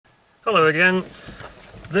Hello again.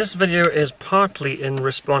 This video is partly in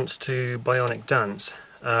response to BionicDance,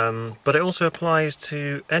 but it also applies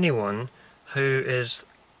to anyone who is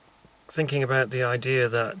thinking about the idea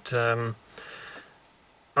that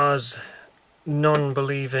us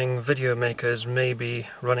non-believing video makers may be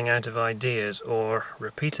running out of ideas or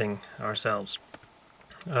repeating ourselves.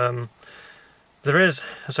 There is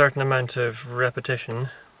a certain amount of repetition,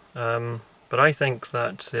 but I think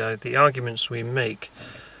that the arguments we make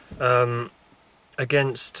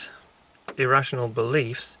against irrational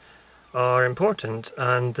beliefs are important,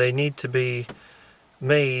 and they need to be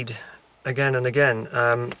made again and again,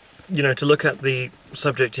 to look at the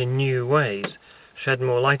subject in new ways, shed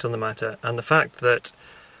more light on the matter. And the fact that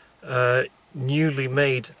newly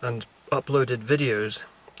made and uploaded videos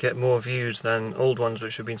get more views than old ones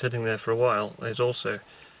which have been sitting there for a while is also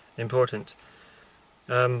important.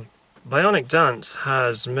 BionicDance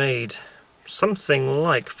has made something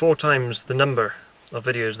like 4 times the number of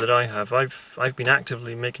videos that I have. I've been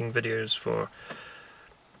actively making videos for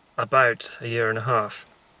about a year and a half,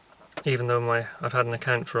 even though I've had an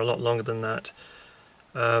account for a lot longer than that.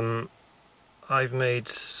 I've made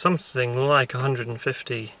something like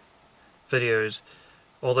 150 videos,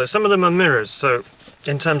 although some of them are mirrors, so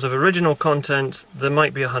in terms of original content there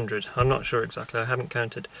might be 100. I'm not sure exactly, I haven't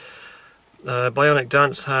counted.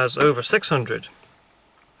 BionicDance has over 600.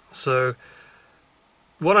 So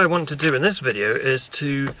what I want to do in this video is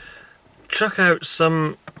to chuck out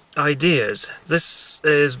some ideas. This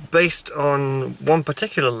is based on one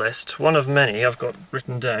particular list, one of many I've got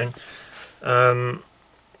written down,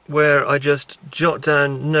 where I just jot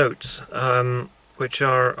down notes which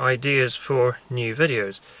are ideas for new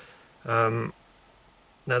videos. Now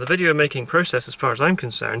the video making process, as far as I'm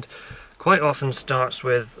concerned, quite often starts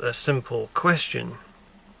with a simple question,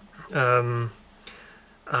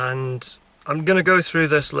 and I'm going to go through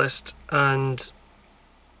this list and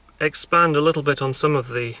expand a little bit on some of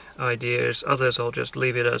the ideas. Others I'll just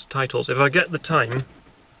leave it as titles. If I get the time,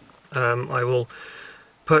 I will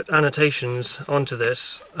put annotations onto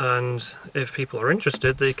this, and if people are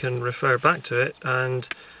interested they can refer back to it and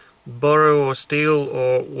borrow or steal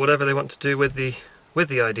or whatever they want to do with the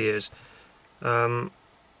ideas.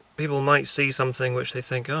 People might see something which they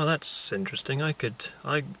think, oh, that's interesting, I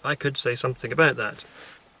could say something about that.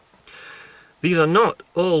 These are not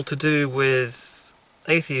all to do with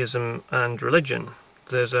atheism and religion.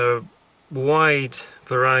 There's a wide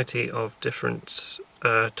variety of different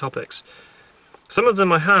topics. Some of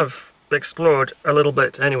them I have explored a little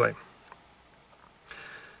bit anyway.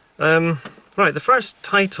 Right, the first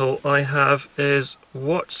title I have is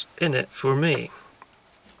What's in It for Me?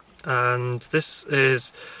 And this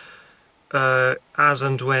is, as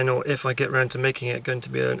and when or if I get around to making it, going to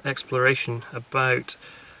be an exploration about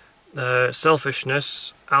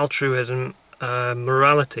selfishness, altruism,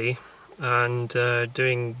 morality, and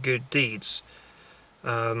doing good deeds,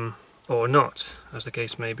 or not, as the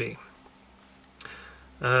case may be.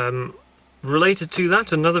 Related to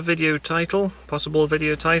that, another video title, possible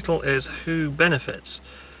video title, is Who Benefits?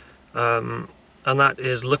 And that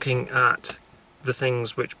is looking at the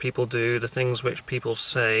things which people do, the things which people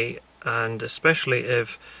say, and especially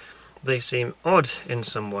if they seem odd in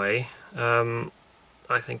some way,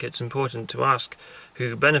 I think it's important to ask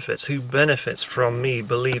who benefits. Who benefits from me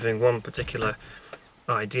believing one particular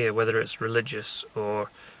idea, whether it's religious or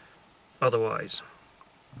otherwise.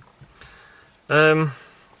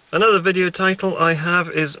 Another video title I have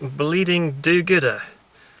is Bleeding Do-Gooder,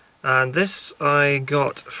 and this I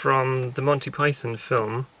got from the Monty Python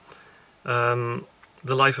film, The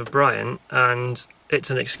Life of Brian, and it's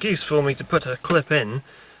an excuse for me to put a clip in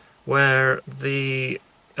where the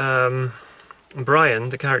Brian,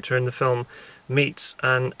 the character in the film, meets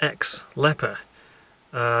an ex-leper,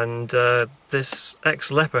 and this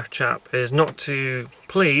ex-leper chap is not too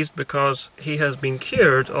pleased because he has been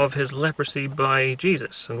cured of his leprosy by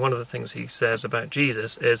Jesus, and one of the things he says about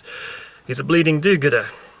Jesus is he's a bleeding do-gooder.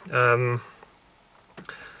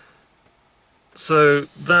 So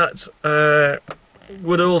that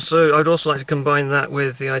I'd also like to combine that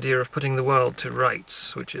with the idea of putting the world to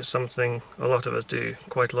rights, which is something a lot of us do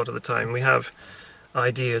quite a lot of the time. We have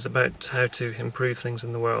ideas about how to improve things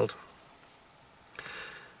in the world.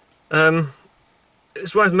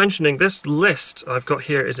 It's worth mentioning, this list I've got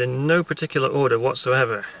here is in no particular order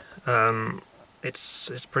whatsoever.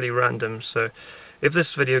 It's pretty random, so if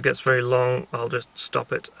this video gets very long I'll just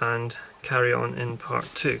stop it and carry on in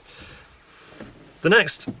part 2. The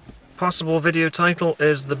next possible video title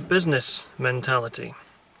is The Business Mentality.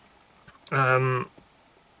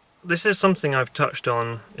 This is something I've touched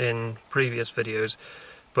on in previous videos,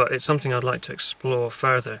 but it's something I'd like to explore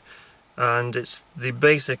further. and it's the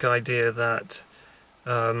basic idea that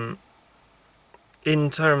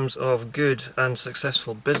in terms of good and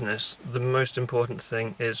successful business, the most important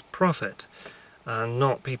thing is profit and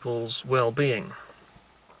not people's well-being.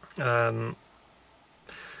 I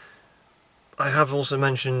have also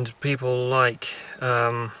mentioned people like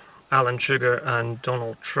Alan Sugar and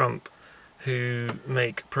Donald Trump, who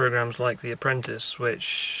make programs like The Apprentice,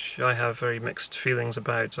 which I have very mixed feelings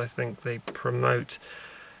about. I think they promote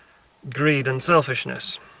greed and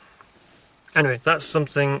selfishness. Anyway, that's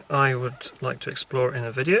something I would like to explore in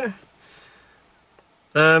a video.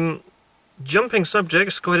 Jumping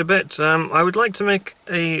subjects quite a bit, I would like to make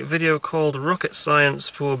a video called Rocket Science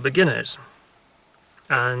for Beginners.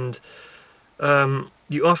 And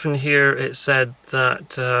you often hear it said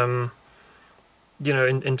that, you know,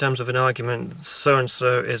 in terms of an argument,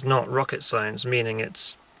 so-and-so is not rocket science, meaning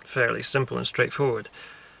it's fairly simple and straightforward.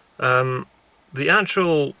 The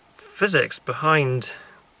actual physics behind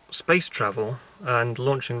space travel and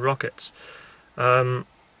launching rockets, I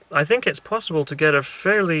think it's possible to get a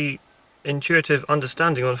fairly intuitive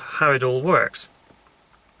understanding of how it all works.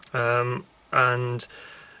 And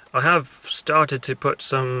I have started to put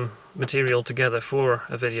some material together for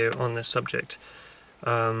a video on this subject,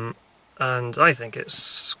 and I think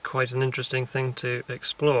it's quite an interesting thing to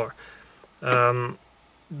explore.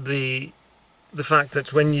 The fact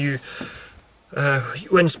that when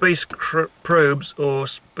space probes or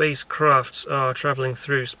spacecrafts are travelling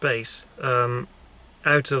through space,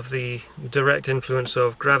 out of the direct influence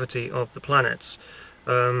of gravity of the planets,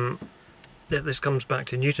 this comes back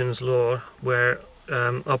to Newton's law, where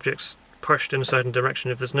objects pushed in a certain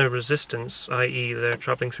direction, if there's no resistance, i.e. they're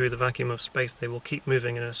travelling through the vacuum of space, they will keep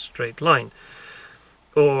moving in a straight line.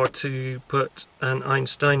 Or to put an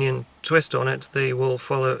Einsteinian twist on it, they will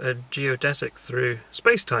follow a geodesic through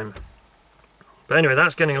space-time. But anyway,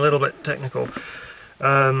 that's getting a little bit technical.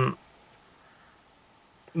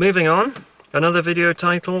 Moving on, another video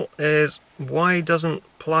title is Why Doesn't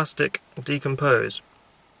Plastic Decompose?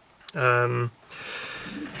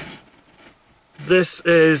 This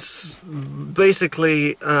is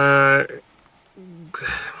basically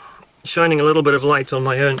shining a little bit of light on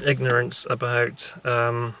my own ignorance about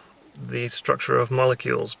the structure of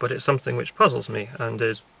molecules, but it's something which puzzles me and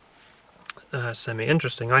is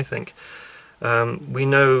semi-interesting, I think. We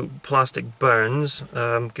know plastic burns,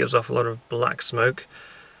 gives off a lot of black smoke,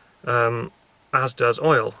 as does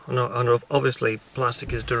oil, and obviously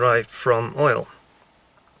plastic is derived from oil.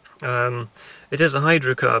 It is a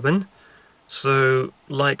hydrocarbon, so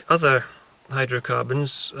like other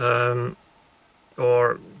hydrocarbons,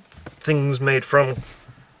 or things made from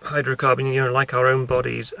hydrocarbon, you know, like our own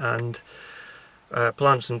bodies and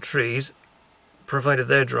plants and trees, provided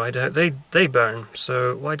they're dried out, they burn.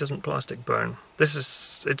 So why doesn't plastic burn?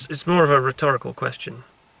 It's more of a rhetorical question,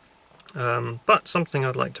 but something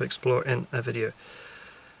I'd like to explore in a video.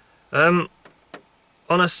 On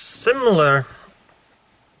a similar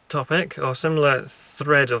topic, or similar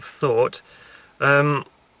thread of thought,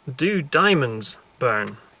 do diamonds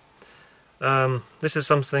burn? This is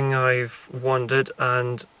something I've wondered,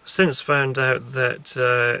 and since found out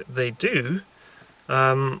that they do.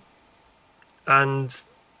 And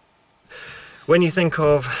when you think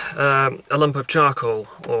of a lump of charcoal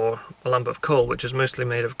or a lump of coal, which is mostly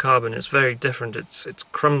made of carbon, it's very different. It's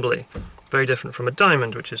crumbly, very different from a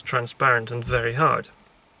diamond, which is transparent and very hard.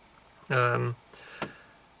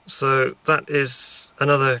 So that is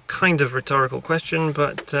another kind of rhetorical question,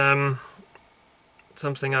 but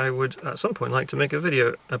something I would at some point like to make a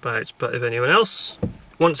video about. But if anyone else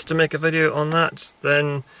wants to make a video on that,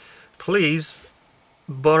 then please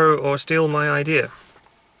borrow or steal my idea.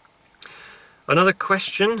 Another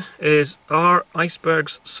question is, are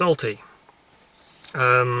icebergs salty?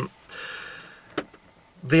 The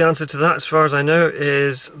answer to that, as far as I know,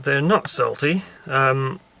 is they're not salty.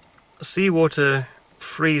 Seawater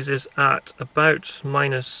freezes at about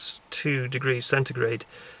 -2 degrees centigrade,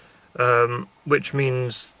 which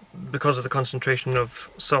means because of the concentration of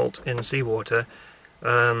salt in seawater,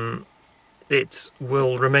 it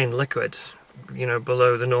will remain liquid, you know,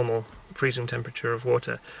 below the normal freezing temperature of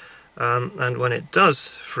water. And when it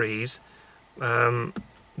does freeze,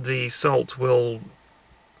 the salt will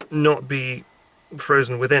not be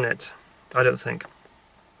frozen within it, I don't think.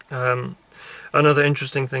 Another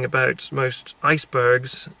interesting thing about most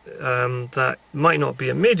icebergs that might not be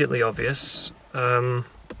immediately obvious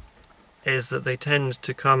is that they tend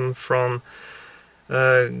to come from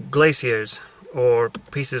glaciers or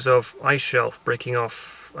pieces of ice shelf breaking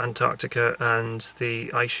off Antarctica and the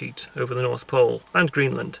ice sheet over the North Pole and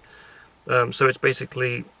Greenland. So it's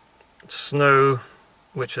basically snow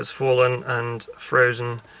which has fallen and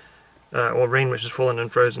frozen, or rain which has fallen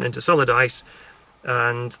and frozen into solid ice,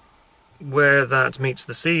 and where that meets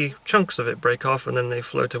the sea, chunks of it break off and then they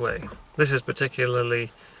float away. This is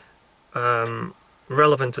particularly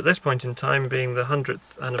relevant at this point in time, being the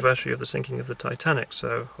 100th anniversary of the sinking of the Titanic,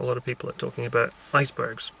 so a lot of people are talking about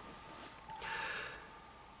icebergs.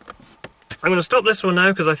 I'm going to stop this one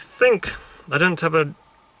now because I think I don't have a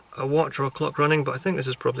watch or a clock running, but I think this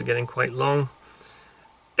is probably getting quite long.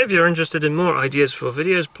 If you're interested in more ideas for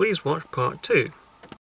videos, please watch part 2.